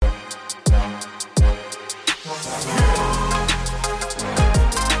Welcome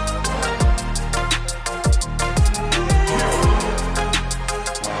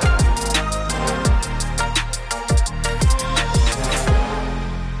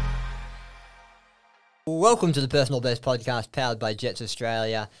to the Personal Best Podcast, powered by Jets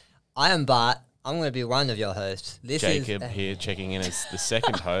Australia. I am Bart. I'm going to be one of your hosts. This Jacob is here, checking in as the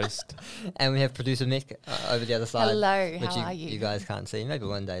second host. And we have producer Mick over the other side. Hello, which how are you? You guys can't see. Maybe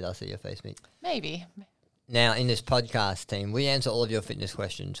one day they'll see your face, Mick. Maybe. Now, in this podcast team, we answer all of your fitness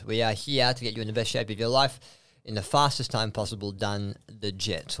questions. We are here to get you in the best shape of your life in the fastest time possible, done the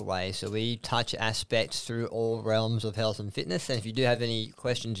Jets way. So we touch aspects through all realms of health and fitness. And if you do have any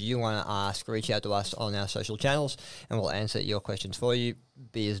questions you want to ask, reach out to us on our social channels and we'll answer your questions for you.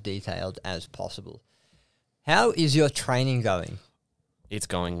 Be as detailed as possible. How is your training going? It's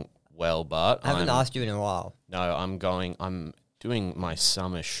going well, but I haven't asked you in a while. No, I'm doing my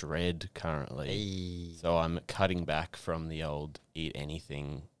summer shred currently. Hey. So I'm cutting back from the old eat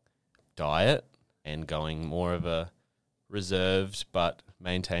anything diet and going more of a reserved but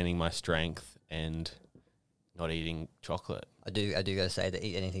maintaining my strength and not eating chocolate. I do got to say the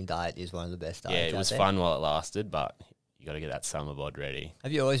eat anything diet is one of the best diets. Yeah, it was fun while it lasted, but you got to get that summer bod ready.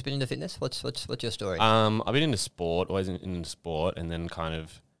 Have you always been into fitness? What's your story? I've been into sport, always into sport, and then kind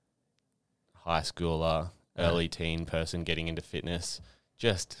of high schooler, early teen person getting into fitness.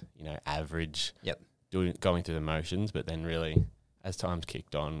 Just, average. Yep. Going through the motions, but then really, as time's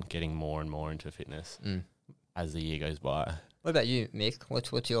kicked on, getting more and more into fitness as the year goes by. What about you, Mick?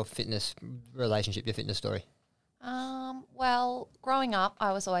 What's your fitness relationship, your fitness story? Well, growing up,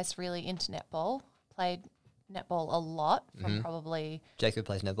 I was always really into netball. Played netball a lot from probably... Jacob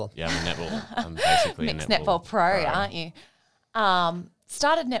plays netball. Yeah, I'm a netball. I'm basically a mixed netball pro, aren't you?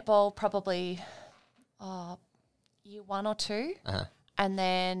 Started netball probably year 1 or 2, and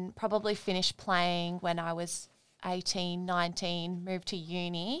then probably finished playing when I was 18, 19, moved to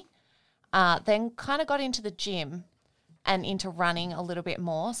uni, then kind of got into the gym and into running a little bit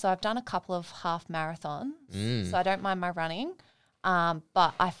more. So I've done a couple of half marathons, so I don't mind my running,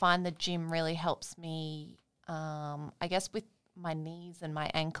 but I find the gym really helps me, I guess, with my knees and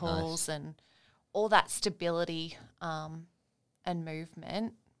my ankles and all that stability and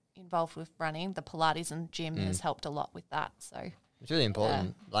movement involved with running. The Pilates and gym has helped a lot with that, so... It's really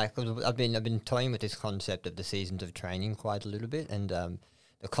important. I've been toying with this concept of the seasons of training quite a little bit, and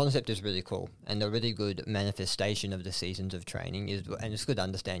the concept is really cool. And a really good manifestation of the seasons of training is, and it's good to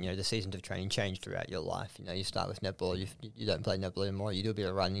understand, the seasons of training change throughout your life. You start with netball, you don't play netball anymore. You do a bit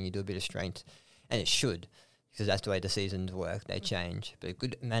of running, you do a bit of strength, and it should, because that's the way the seasons work. They change. But a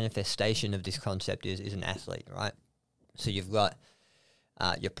good manifestation of this concept is an athlete, right? So you've got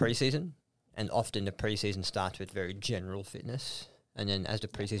your preseason, and often the preseason starts with very general fitness. And then as the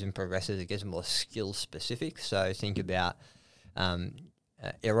preseason progresses, it gets more skill specific. So think about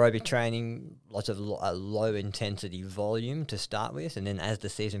aerobic training, lots of low intensity volume to start with. And then as the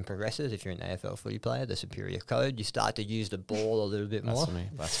season progresses, if you're an AFL footy player, the superior code, you start to use the ball a little bit more. Blasphemy.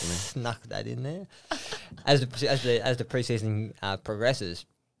 Snuck that in there. As the preseason progresses,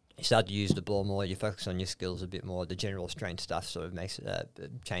 you start to use the ball more, you focus on your skills a bit more, the general strength stuff sort of makes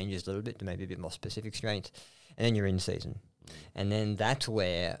changes a little bit to maybe a bit more specific strength. And then you're in season. And then that's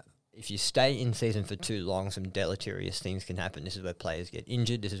where, if you stay in season for too long, some deleterious things can happen. This is where players get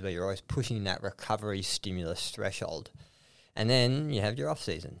injured. This is where you're always pushing that recovery stimulus threshold. And then you have your off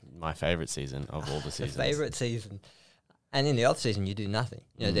season. My favourite season of all the seasons. Favourite season. And in the off season, you do nothing.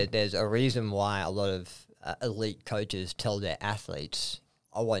 There's a reason why a lot of elite coaches tell their athletes,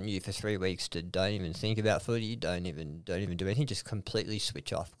 I want you for 3 weeks to don't even think about footy, don't even do anything, just completely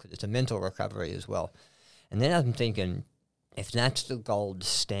switch off, because it's a mental recovery as well. And then I'm thinking, if that's the gold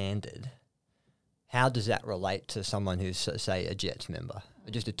standard, how does that relate to someone who's, say, a Jets member,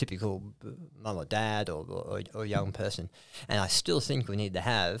 or just a typical mum or dad or young person? And I still think we need to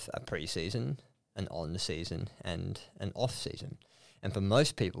have a pre-season, an on-season, and an off-season. And for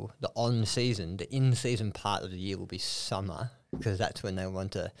most people, the on-season, the in-season part of the year will be summer, because that's when they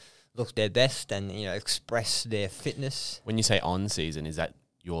want to look their best and, express their fitness. When you say on-season, is that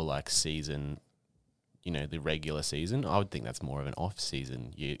your, season... the regular season? I would think that's more of an off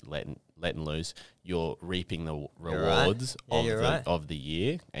season. You're letting loose. You're reaping the rewards of the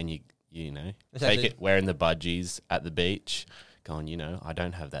year, and you take it wearing the budgies at the beach, going, I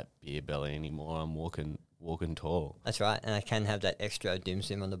don't have that beer belly anymore. I'm walking tall. That's right, and I can have that extra dim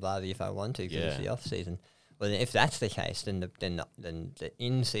sim on the barbie if I want to, because it's the off season. Well, then if that's the case, then the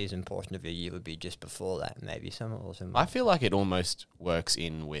in season portion of your year would be just before that, maybe summer or something. I feel like it almost works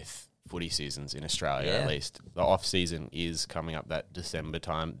in with footy seasons in Australia, at least. The off season is coming up that December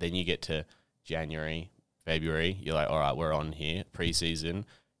time. Then you get to January, February, you're like, all right, we're on here, pre-season,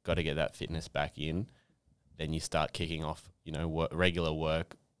 got to get that fitness back in. Then you start kicking off, regular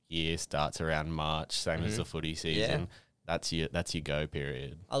work year starts around March, same as the footy season. Yeah. That's your go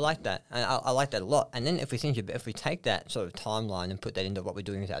period. I like that. And I like that a lot. And then if we take that sort of timeline and put that into what we're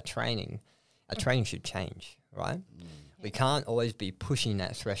doing with our training should change, right? We can't always be pushing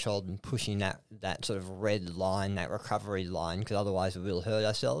that threshold and pushing that sort of red line, that recovery line, because otherwise we will hurt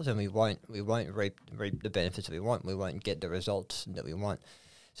ourselves and we won't reap the benefits that we want. We won't get the results that we want.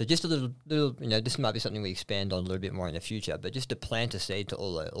 So just a little, this might be something we expand on a little bit more in the future, but just to plant a seed to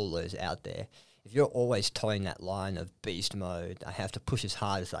all those out there. If you're always towing that line of beast mode, I have to push as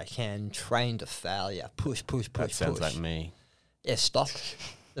hard as I can, train to failure, push. That sounds like me. Yeah, stop.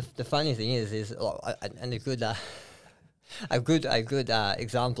 The funny thing is and a good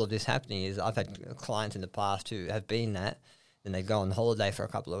example of this happening is I've had clients in the past who have been that, then they go on holiday for a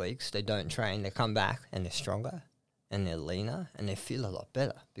couple of weeks, they don't train, they come back and they're stronger and they're leaner and they feel a lot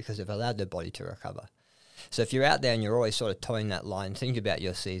better because they've allowed their body to recover. So if you're out there and you're always sort of towing that line, think about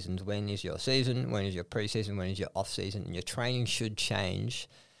your seasons. When is your season? When is your pre-season? When is your off-season? And your training should change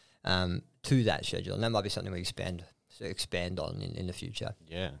to that schedule. And that might be something we expand on in the future.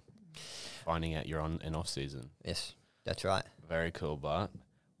 Yeah. Finding out you're on and off-season. Yes. That's right. Very cool, Bart.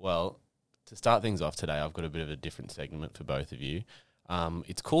 Well, to start things off today, I've got a bit of a different segment for both of you.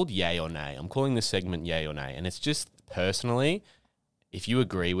 It's called Yay or Nay. I'm calling this segment Yay or Nay. And it's just personally, if you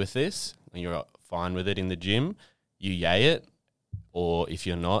agree with this and you're fine with it in the gym, you yay it. Or if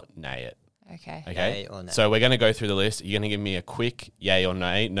you're not, nay it. Okay. Yay or nay. So we're going to go through the list. You're going to give me a quick yay or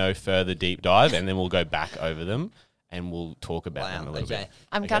nay, no further deep dive, and then we'll go back over them. And we'll talk about them a little bit.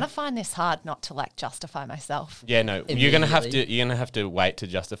 I'm gonna find this hard not to justify myself. Yeah, no, you're gonna have to wait to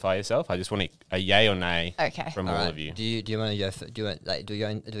justify yourself. I just want a yay or nay from all of you. Do you want to go? Do we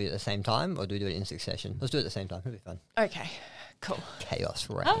do it at the same time or do we do it in succession? Let's do it at the same time. It'll be fun. Okay, cool. Chaos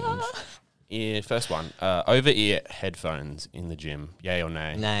reigns. Yeah, first one. Over-ear headphones in the gym. Yay or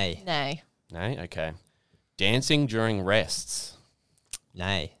nay? Nay. Nay. Nay. Okay. Dancing during rests.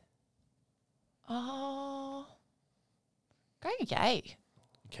 Nay. Oh. Go yay.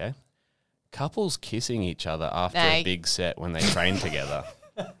 Okay. Couples kissing each other after a big set when they train together.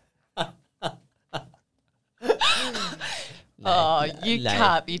 Oh, you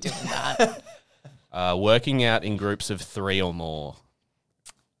can't be doing that. Working out in groups of 3 or more.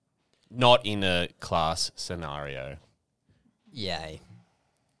 Not in a class scenario. Yay.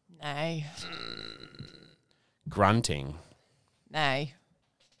 Nay. Grunting. Nay.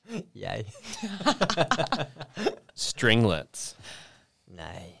 Yay. Stringlets.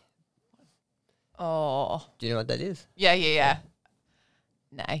 Nay. Oh. Do you know what that is? Yeah.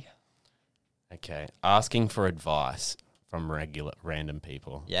 Nay. Okay. Asking for advice from random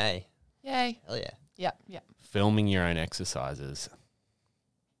people. Yay. Yay. Hell yeah. Yep. Filming your own exercises.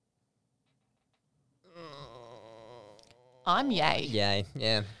 I'm yay. Yay.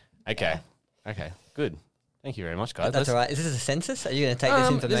 Yeah. Okay. Good. Thank you very much, guys. That's all right. Is this a census? Are you going to take this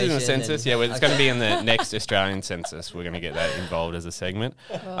information? This is a census. Yeah, it's going to be in the next Australian census. We're going to get that involved as a segment.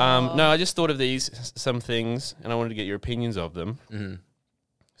 No, I just thought of some things, and I wanted to get your opinions of them. Mm-hmm.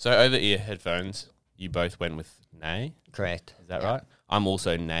 So over-ear headphones, you both went with nay. Correct. Is that right? I'm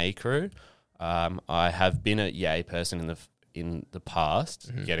also nay crew. I have been a yay person in the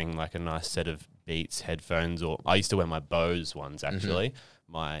past, getting like a nice set of Beats headphones, or I used to wear my Bose ones actually,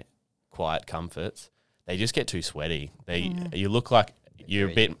 my Quiet Comforts. They just get too sweaty. You look like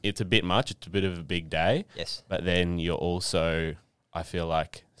it's a bit much. It's a bit of a big day. Yes. But then you're also, I feel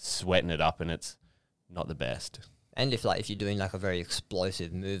like, sweating it up, and it's not the best. And if you're doing like a very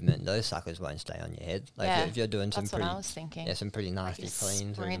explosive movement, those suckers won't stay on your head. If you're doing some pretty, what I was thinking. Yeah, some pretty nasty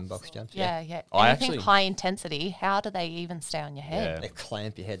cleans or even box jumps. Yeah. Anything high intensity, how do they even stay on your head? Yeah. They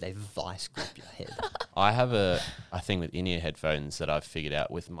clamp your head. They vice grip your head. I have a thing with in-ear headphones that I've figured out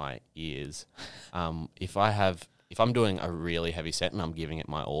with my ears. If I'm doing a really heavy set and I'm giving it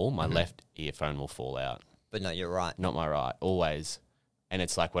my all, my left earphone will fall out. But no, you're right. Not my right, always. And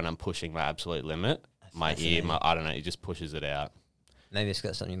it's like when I'm pushing my absolute limit, my ear, I don't know, it just pushes it out. Maybe it's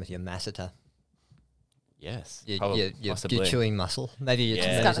got something with your masseter. Yes. Your chewing muscle. Maybe your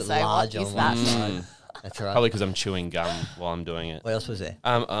toes are large on one side. That's right. Probably because I'm chewing gum while I'm doing it. What else was there?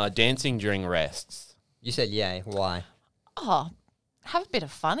 Dancing during rests. You said yay. Why? Oh, have a bit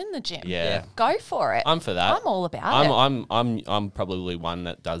of fun in the gym. Yeah. Go for it. I'm for that. I'm all about it. I'm probably one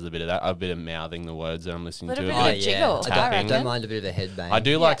that does a bit of that. A bit of mouthing the words that I'm listening to. A bit of jiggle. I don't mind a bit of a headbang. I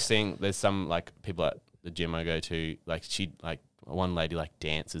do like seeing. There's some like people at the gym I go to. Like one lady like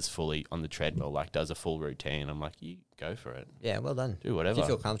dances fully on the treadmill, like does a full routine. I'm like, you go for it. Yeah, well done. Do whatever. If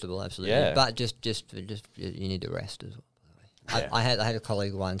you feel comfortable, absolutely. Yeah. But just you need to rest as well. Yeah. I had a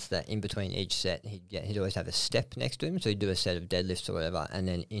colleague once that in between each set he'd always have a step next to him, so he'd do a set of deadlifts or whatever, and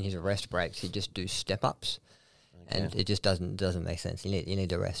then in his rest breaks he'd just do step ups, and it just doesn't make sense. You need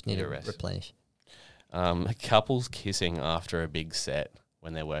to rest, you need to replenish. Couples kissing after a big set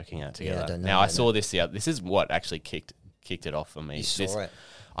when they're working out together. Yeah, I don't know. Now I saw this the other. This is what actually kicked it off for me. You saw it.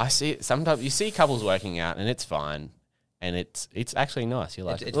 I see it sometimes. You see couples working out and it's fine. And it's actually nice. You're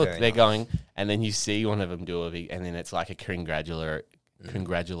like, it's look, very they're nice. going, and then you see one of them do a big, and then it's like a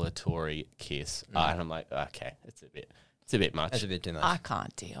congratulatory kiss, and I'm like, okay, it's a bit much. That's a bit too much. I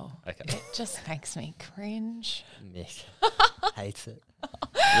can't deal. Okay, It just makes me cringe. Mick hates it.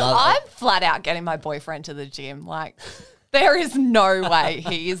 I'm flat out getting my boyfriend to the gym. Like, there is no way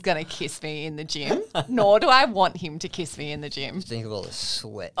he is going to kiss me in the gym, nor do I want him to kiss me in the gym. Think of all the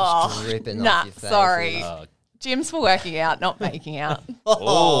sweat just dripping off your face. Sorry. Gym's for working out, not making out.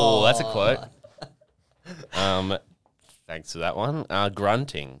 Oh, that's a quote. Thanks for that one.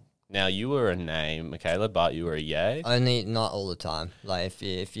 Grunting. Now you were a nay, Michaela, but you were a yay. Only not all the time. Like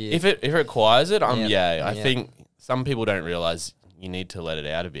if it requires it, I'm yay. I Yeah. think some people don't realize you need to let it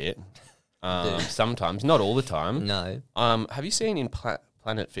out a bit. Sometimes, not all the time. no. Have you seen in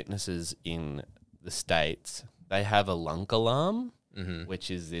Planet Fitnesses in the States, they have a lunk alarm, which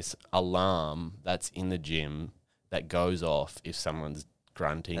is this alarm that's in the gym that goes off if someone's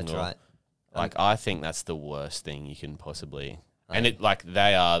grunting. That's or, right. Like, I think that's the worst thing you can possibly... And it like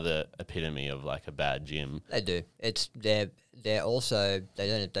they are the epitome of like a bad gym. They do. They're also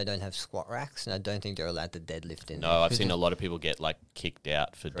they don't have squat racks, and I don't think they're allowed to deadlift in. No, them. I've seen a lot of people get like kicked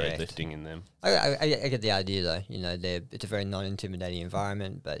out for Correct. deadlifting in them. I get the idea though. You know, it's a very non-intimidating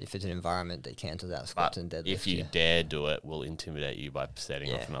environment, but if it's an environment that cancels out squats and deadlifts, If you dare do it, we'll intimidate you by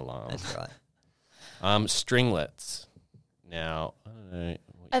setting off an alarm. That's right. Stringlets. Now, I don't know.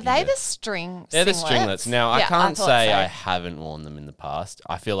 Are they the string? They're the singlets? stringlets. Now, Yeah, I can't thought say so. I haven't worn them in the past.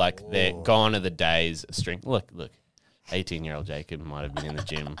 I feel like they're gone are the days. Look, 18-year-old Jacob might have been in the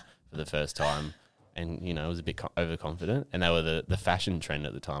gym for the first time and, you know, was a bit overconfident. And they were the fashion trend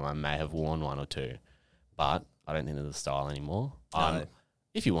at the time. I may have worn one or two, but I don't think they're the style anymore. No.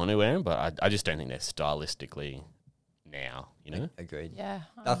 If you want to wear them, but I just don't think they're stylistically now, you know? Agreed. Yeah.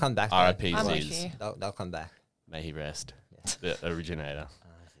 They'll come back. though. R.I.P. I'm with Ziz. you. They'll come back. May he rest. The originator.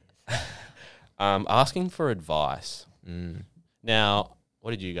 Asking for advice. Now,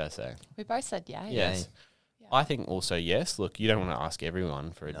 what did you guys say? We both said yeah. Yes. Yeah. I think also yes. Look, you don't want to ask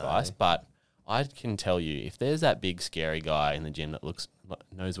everyone for advice, but I can tell you if there's that big scary guy in the gym that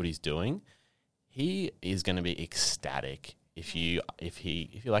knows what he's doing, he is going to be ecstatic if you're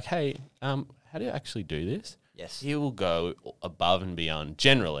like, hey, how do you actually do this? Yes. He will go above and beyond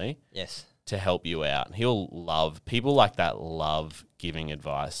generally Yes. to help you out. He'll love people like that. Love giving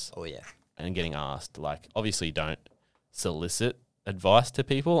advice Oh yeah. and getting asked. Like, obviously, don't solicit advice to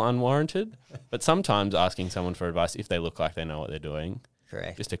people unwarranted, but sometimes asking someone for advice if they look like they know what they're doing.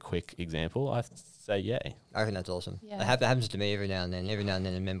 Correct. Just a quick example, I say yay. I reckon that's awesome. Yeah. It happens to me every now and then. Every now and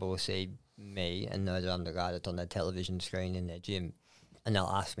then a member will see me and know that I'm the guy that's on their television screen in their gym, and they'll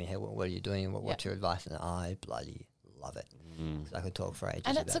ask me, hey, what are you doing? What's your advice? And I bloody love it. So I could talk for ages.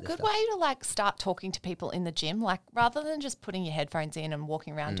 And it's a about this good stuff. way to like start talking to people in the gym, like rather than just putting your headphones in and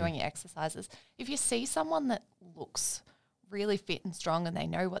walking around doing your exercises. If you see someone that looks really fit and strong and they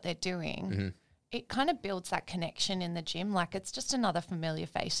know what they're doing, it kind of builds that connection in the gym. Like it's just another familiar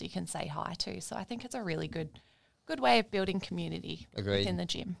face you can say hi to. So I think it's a really good way of building community within the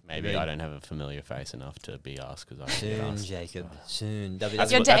gym. Maybe I don't have a familiar face enough to be asked because I don't get Soon, asked. Jacob. Soon. Your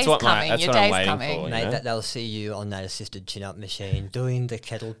day's coming. That's Your what I'm day's waiting coming. for. You Mate, know? they'll see you on that assisted chin-up machine doing the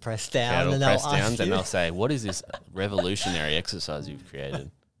kettle press down. Kettle and press they'll ask downs, and you. they'll say, "What is this revolutionary exercise you've created?"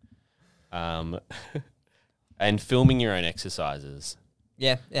 And filming your own exercises.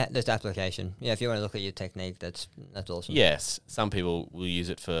 Yeah, there's application. Yeah, if you want to look at your technique, that's awesome. Yes, some people will use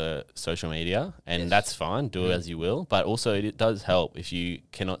it for social media, and that's fine. Do it as you will. But also, it does help if you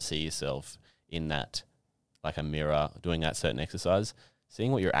cannot see yourself in that, like a mirror, doing that certain exercise.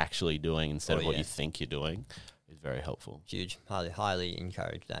 Seeing what you're actually doing instead of what you think you're doing is very helpful. Huge. Highly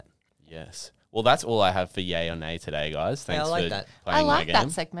encourage that. Yes. Well, that's all I have for yay or nay today, guys. Thanks I like for that. playing I my like game.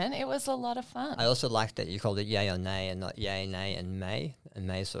 that segment. It was a lot of fun. I also like that you called it yay or nay and not yay, nay, and may. And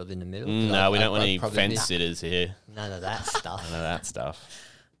may sort of in the middle. No, we don't want any probably fence sitters here. None of that stuff. None of that stuff.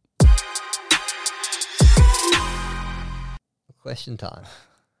 Question time.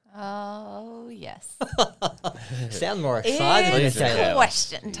 Oh, yes. Sound more excited than It's Taylor.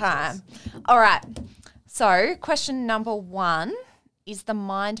 question time. All right. So, question number 1, is the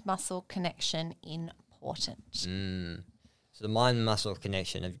mind-muscle connection important? So the mind-muscle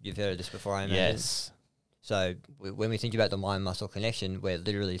connection, you've heard of this before, I imagine? Yes. So when we think about the mind-muscle connection, we're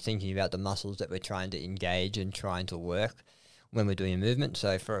literally thinking about the muscles that we're trying to engage and trying to work when we're doing a movement.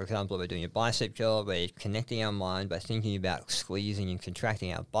 So, for example, we're doing a bicep curl, we're connecting our mind by thinking about squeezing and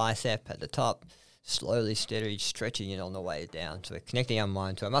contracting our bicep at the top, slowly, steadily stretching it on the way down. So we're connecting our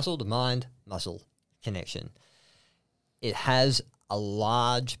mind to our muscle, the mind-muscle connection. It has a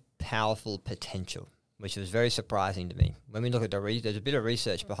large, powerful potential, which was very surprising to me. When we look at there's a bit of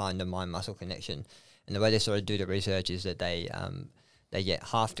research behind the mind-muscle connection, and the way they sort of do the research is that they get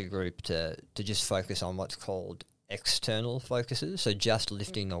half the group to just focus on what's called external focuses, so just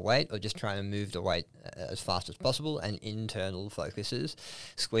lifting the weight or just trying to move the weight as fast as possible, and internal focuses,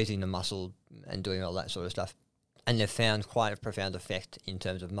 squeezing the muscle and doing all that sort of stuff. And they've found quite a profound effect in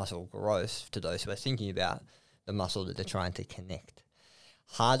terms of muscle growth to those who are thinking about the muscle that they're trying to connect.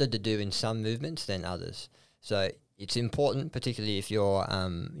 Harder to do in some movements than others. So it's important, particularly if your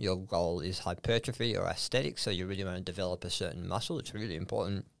goal is hypertrophy or aesthetics, so you really want to develop a certain muscle. It's really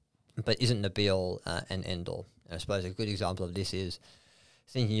important, but isn't the be-all and end-all. And I suppose a good example of this is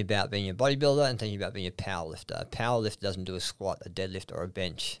thinking about being a bodybuilder and thinking about being a powerlifter. A powerlifter doesn't do a squat, a deadlift, or a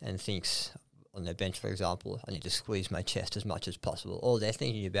bench and thinks on their bench, for example, I need to squeeze my chest as much as possible. All they're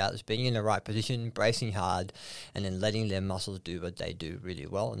thinking about is being in the right position, bracing hard, and then letting their muscles do what they do really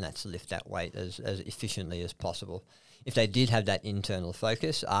well, and that's lift that weight as efficiently as possible. If they did have that internal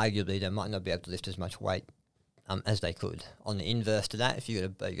focus, arguably they might not be able to lift as much weight as they could. On the inverse to that, if you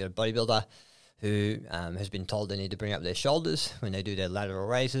got a bodybuilder who has been told they need to bring up their shoulders when they do their lateral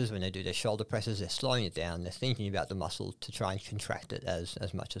raises, when they do their shoulder presses, they're slowing it down. They're thinking about the muscle to try and contract it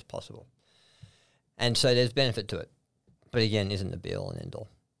as much as possible. And so there's benefit to it. But again, isn't the be-all and end-all.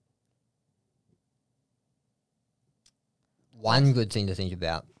 One good thing to think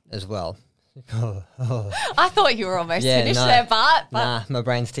about as well. I thought you were almost finished there, Bart. Nah, my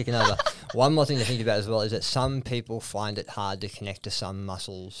brain's ticking over. One more thing to think about as well is that some people find it hard to connect to some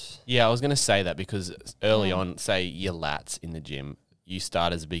muscles. Yeah, I was going to say that because early on, say your lats in the gym, you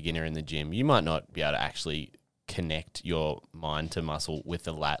start as a beginner in the gym, you might not be able to actually connect your mind to muscle with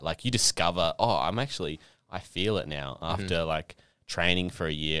the lat. Like you discover, I feel it now after like training for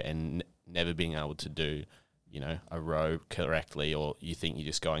a year and never being able to do, a row correctly, or you think you're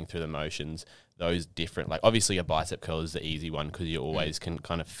just going through the motions. Those different, like obviously a bicep curl is the easy one because you always can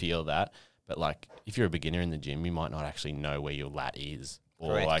kind of feel that. But like if you're a beginner in the gym, you might not actually know where your lat is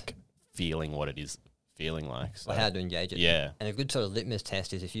or Correct. like feeling what it is feeling like. So, or how to engage it. Yeah. And a good sort of litmus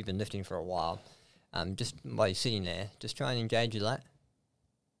test is if you've been lifting for a while, just while you're sitting there, just try and engage your lat.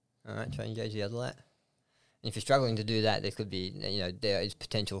 All right, try and engage the other lat. And if you're struggling to do that, there could be, there is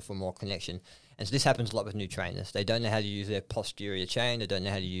potential for more connection. And so this happens a lot with new trainers. They don't know how to use their posterior chain. They don't know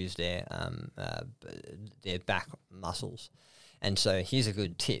how to use their back muscles. And so here's a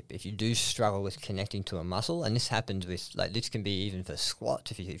good tip. If you do struggle with connecting to a muscle, and this happens with, like this can be even for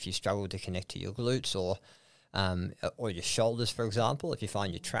squats, if you struggle to connect to your glutes or your shoulders, for example, if you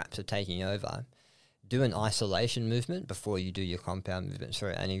find your traps are taking over, do an isolation movement before you do your compound movement. So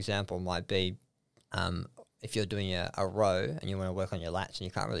an example might be if you're doing a row and you want to work on your lats and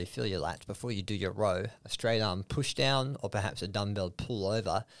you can't really feel your lats, before you do your row, a straight arm push down or perhaps a dumbbell pull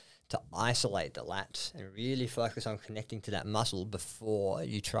over to isolate the lats and really focus on connecting to that muscle before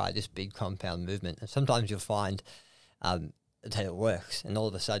you try this big compound movement. And sometimes you'll find that it works, and all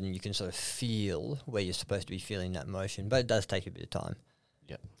of a sudden you can sort of feel where you're supposed to be feeling that motion, but it does take a bit of time.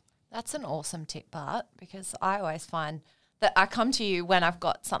 Yep. That's an awesome tip, Bart, because I always find that I come to you when I've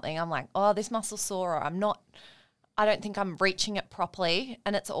got something, I'm like, oh, this muscle's sore, or I don't think I'm reaching it properly.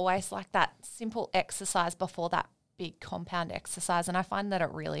 And it's always like that simple exercise before that big compound exercise. And I find that it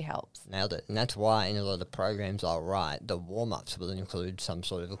really helps. Nailed it. And that's why in a lot of the programs I'll write, the warm-ups will include some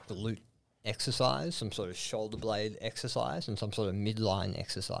sort of glute exercise, some sort of shoulder blade exercise, and some sort of midline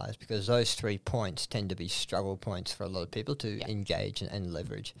exercise, because those 3 points tend to be struggle points for a lot of people to engage and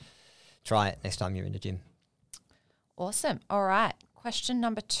leverage. Try it next time you're in the gym. Awesome. All right. Question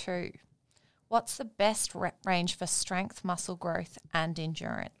number 2. What's the best rep range for strength, muscle growth, and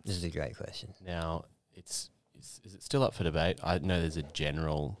endurance? This is a great question. Now, is it still up for debate? I know there's a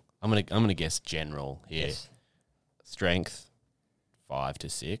general. I'm gonna guess general here. Yes. Strength 5 to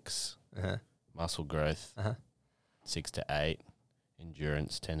 6. Uh-huh. Muscle growth 6 to 8.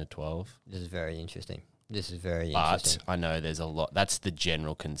 Endurance 10 to 12. This is very interesting. But I know there's a lot. That's the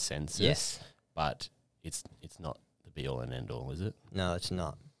general consensus. Yes. But it's not the be all and end all, is it? No, it's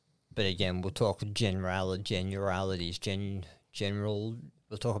not. But again, we'll talk generalities, general.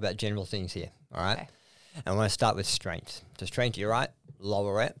 We'll talk about general things here. All right. Okay. And I want to start with strength. So strength, you're right,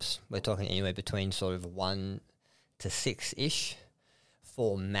 lower reps. We're talking anywhere between sort of 1 to 6-ish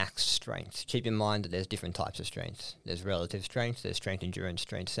for max strength. Keep in mind that there's different types of strength. There's relative strength, there's strength endurance,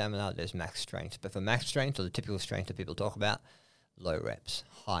 strength stamina, there's max strength. But for max strength, or the typical strength that people talk about, low reps,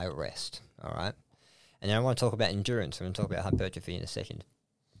 high rest, all right? And then I want to talk about endurance. I'm going to talk about hypertrophy in a second.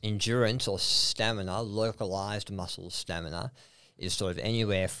 Endurance or stamina, localized muscle stamina, is sort of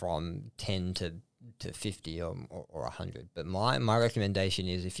anywhere from 10 to 50 or 100. But my recommendation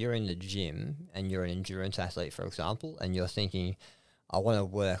is if you're in the gym and you're an endurance athlete, for example, and you're thinking, I want to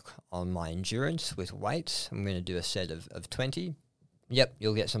work on my endurance with weights, I'm going to do a set of 20. Yep,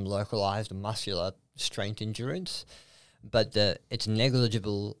 you'll get some localized muscular strength endurance, but it's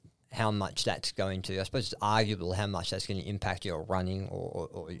negligible how much that's going to, I suppose it's arguable how much that's going to impact your running or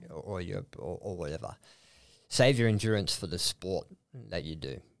whatever. Save your endurance for the sport that you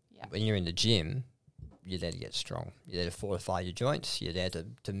do. Yeah. When you're in the gym, you're there to get strong. You're there to fortify your joints. You're there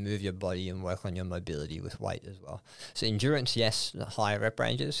to move your body and work on your mobility with weight as well. So endurance, yes, higher rep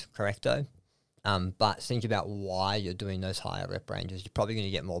ranges, correcto. But think about why you're doing those higher rep ranges. You're probably going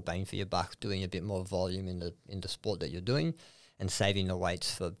to get more bang for your buck doing a bit more volume in the sport that you're doing, and saving the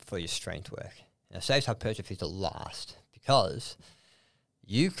weights for your strength work. Now, saves hypertrophy to last because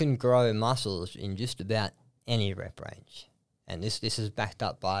you can grow muscles in just about any rep range. And this is backed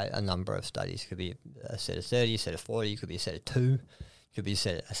up by a number of studies. It could be a set of 30, a set of 40, it could be a set of 2, it could be a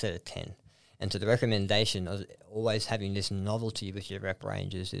set of 10. And so the recommendation of always having this novelty with your rep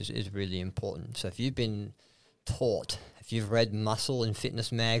ranges is really important. So if you've been taught, if you've read Muscle and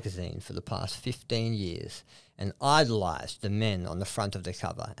Fitness magazine for the past 15 years and idolized the men on the front of the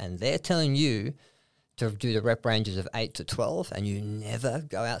cover, and they're telling you to do the rep ranges of 8 to 12 and you never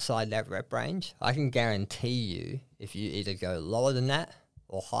go outside that rep range, I can guarantee you if you either go lower than that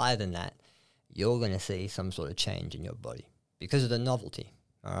or higher than that, you're going to see some sort of change in your body because of the novelty,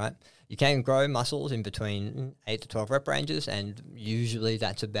 all right? You can grow muscles in between 8 to 12 rep ranges, and usually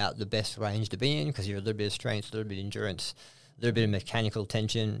that's about the best range to be in because you're a little bit of strength, a little bit of endurance, a little bit of mechanical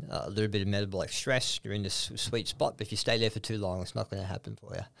tension, a little bit of metabolic stress. You're in this sweet spot, but if you stay there for too long, it's not going to happen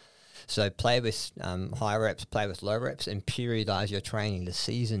for you. So play with high reps, play with low reps, and periodize your training, the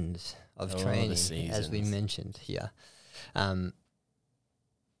seasons of training, as we mentioned here.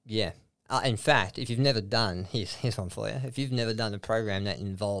 In fact, if you've never done, here's one for you. If you've never done a program that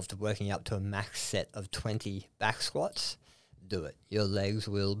involved working up to a max set of 20 back squats, do it. Your legs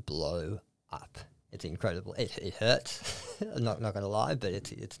will blow up. It's incredible. It hurts. I'm not going to lie, but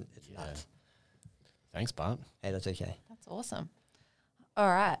it's nuts. Thanks, Bart. Hey, that's okay. That's awesome. All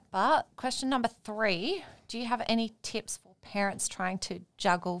right, Bart, question number 3. Do you have any tips for parents trying to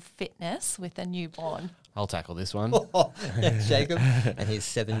juggle fitness with a newborn? I'll tackle this one. Jacob and his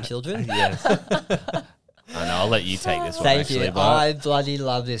 7 children. Yes. I know, I'll let you take this one. Thank you. I bloody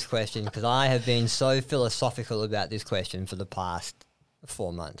love this question because I have been so philosophical about this question for the past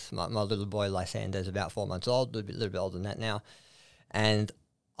 4 months. My little boy Lysander is about 4 months old, a little bit older than that now. And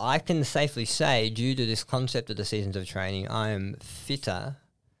I can safely say, due to this concept of the seasons of training, I am fitter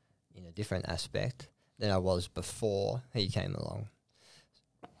in a different aspect than I was before he came along.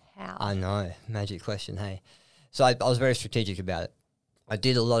 How? I know. Magic question, hey. So I was very strategic about it. I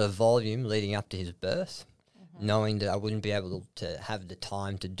did a lot of volume leading up to his birth, knowing that I wouldn't be able to have the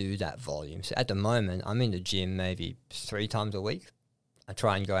time to do that volume. So at the moment, I'm in the gym maybe 3 times a week. I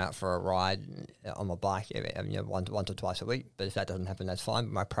try and go out for a ride on my bike once or twice a week. But if that doesn't happen, that's fine.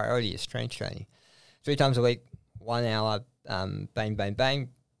 But my priority is strength training. 3 times a week, 1 hour, bang, bang, bang.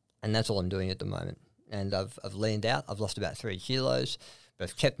 And that's all I'm doing at the moment. And I've leaned out. I've lost about 3 kilos. But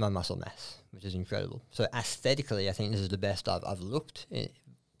I've kept my muscle mass, which is incredible. So aesthetically, I think this is the best I've looked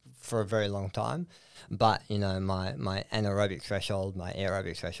for a very long time. But, my anaerobic threshold, my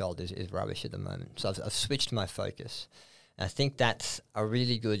aerobic threshold is rubbish at the moment. So I've switched my focus. And I think that's a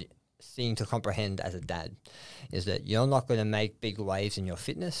really good thing to comprehend as a dad, is that you're not going to make big waves in your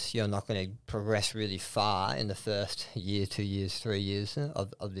fitness. You're not going to progress really far in the first year, 2 years, 3 years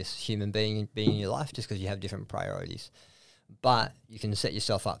of this human being in your life just because you have different priorities. But you can set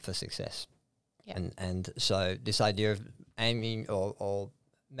yourself up for success. Yep. And so this idea of aiming or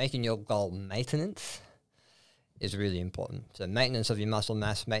making your goal maintenance is really important. So maintenance of your muscle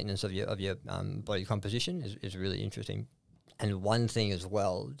mass, maintenance of your body composition is really interesting. And one thing as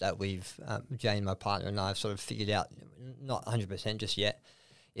well that we've, Jane, my partner, and I have sort of figured out, not 100% just yet,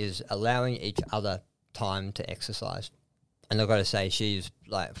 is allowing each other time to exercise. And I've got to say, she's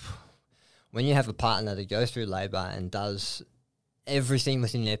like... When you have a partner that goes through labour and does everything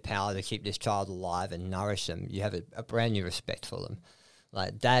within their power to keep this child alive and nourish them, you have a brand new respect for them.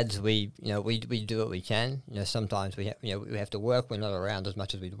 Like dads, we do what we can. Sometimes we have to work. We're not around as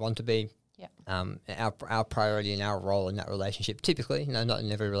much as we'd want to be. Yeah. Our priority and our role in that relationship, typically, not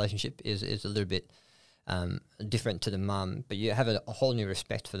in every relationship, is a little bit different to the mum. But you have a whole new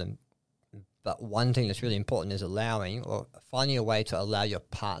respect for them. But one thing that's really important is allowing or finding a way to allow your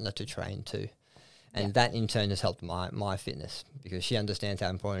partner to train too. And that in turn has helped my fitness, because she understands how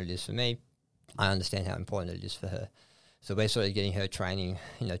important it is for me. I understand how important it is for her. So we're sort of getting her training,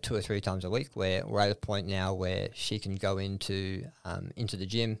 2 or 3 times a week, where we're at a point now where she can go into the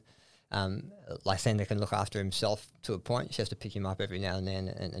gym. Lysander can look after himself to a point. She has to pick him up every now and then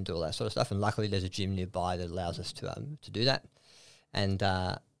and do all that sort of stuff. And luckily there's a gym nearby that allows us to do that. And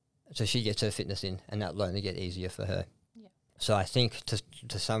so she gets her fitness in, and that'll only get easier for her. Yeah. So I think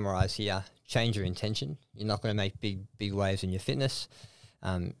to summarise here, change your intention. You're not going to make big waves in your fitness.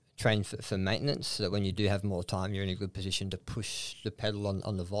 Train for maintenance, so that when you do have more time, you're in a good position to push the pedal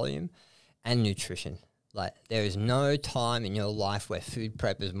on the volume. And nutrition. Like, there is no time in your life where food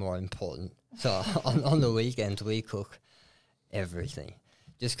prep is more important. So on the weekends, we cook everything.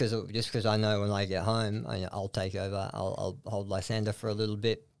 Just because I know when I get home, I'll take over. I'll hold Lysander for a little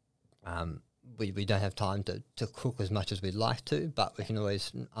bit. We don't have time to cook as much as we'd like to, but we can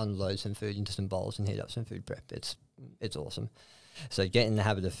always unload some food into some bowls and heat up some food prep. It's awesome. So get in the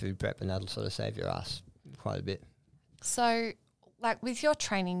habit of food prep, and that'll sort of save your ass quite a bit. So, like with your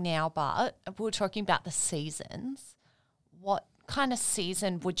training now, Bart, we were talking about the seasons. What kind of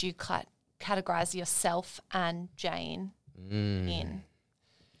season would you categorize yourself and Jane in?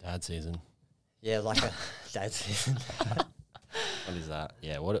 Dad season. Yeah, like a dad season. What is that?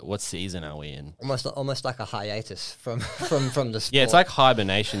 Yeah, what season are we in? Almost like a hiatus from the sport. Yeah, it's like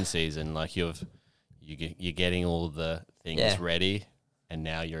hibernation season. Like you're getting all the things ready, and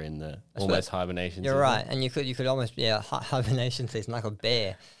now you're in the almost hibernation season. You're right, and you could almost hibernation season, like a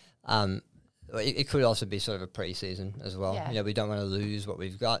bear. It could also be sort of a pre-season as well. Yeah. We don't want to lose what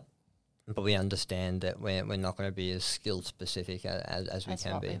we've got, but we understand that we're not going to be as skill specific as we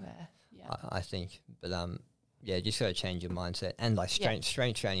can be. I think, but just got to change your mindset. And like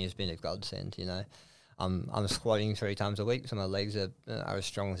strength training has been a godsend. I'm squatting 3 times a week, so my legs are as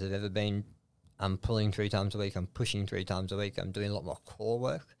strong as they've ever been. I'm pulling 3 times a week. I'm pushing 3 times a week. I'm doing a lot more core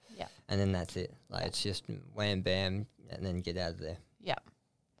work. Yeah. And then that's it. Like, it's just wham, bam, and then get out of there. Yeah.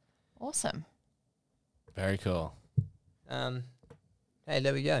 Awesome. Very cool. Hey,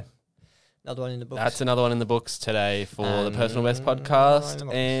 there we go. Another one in the books. That's another one in the books today for the Personal Best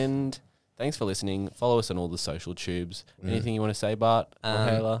podcast. And thanks for listening. Follow us on all the social tubes. Anything you want to say, Bart or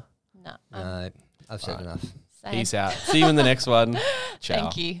Kayla? No. No, I've said enough. Same. Peace out. See you in the next one. Ciao.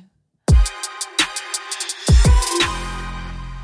 Thank you.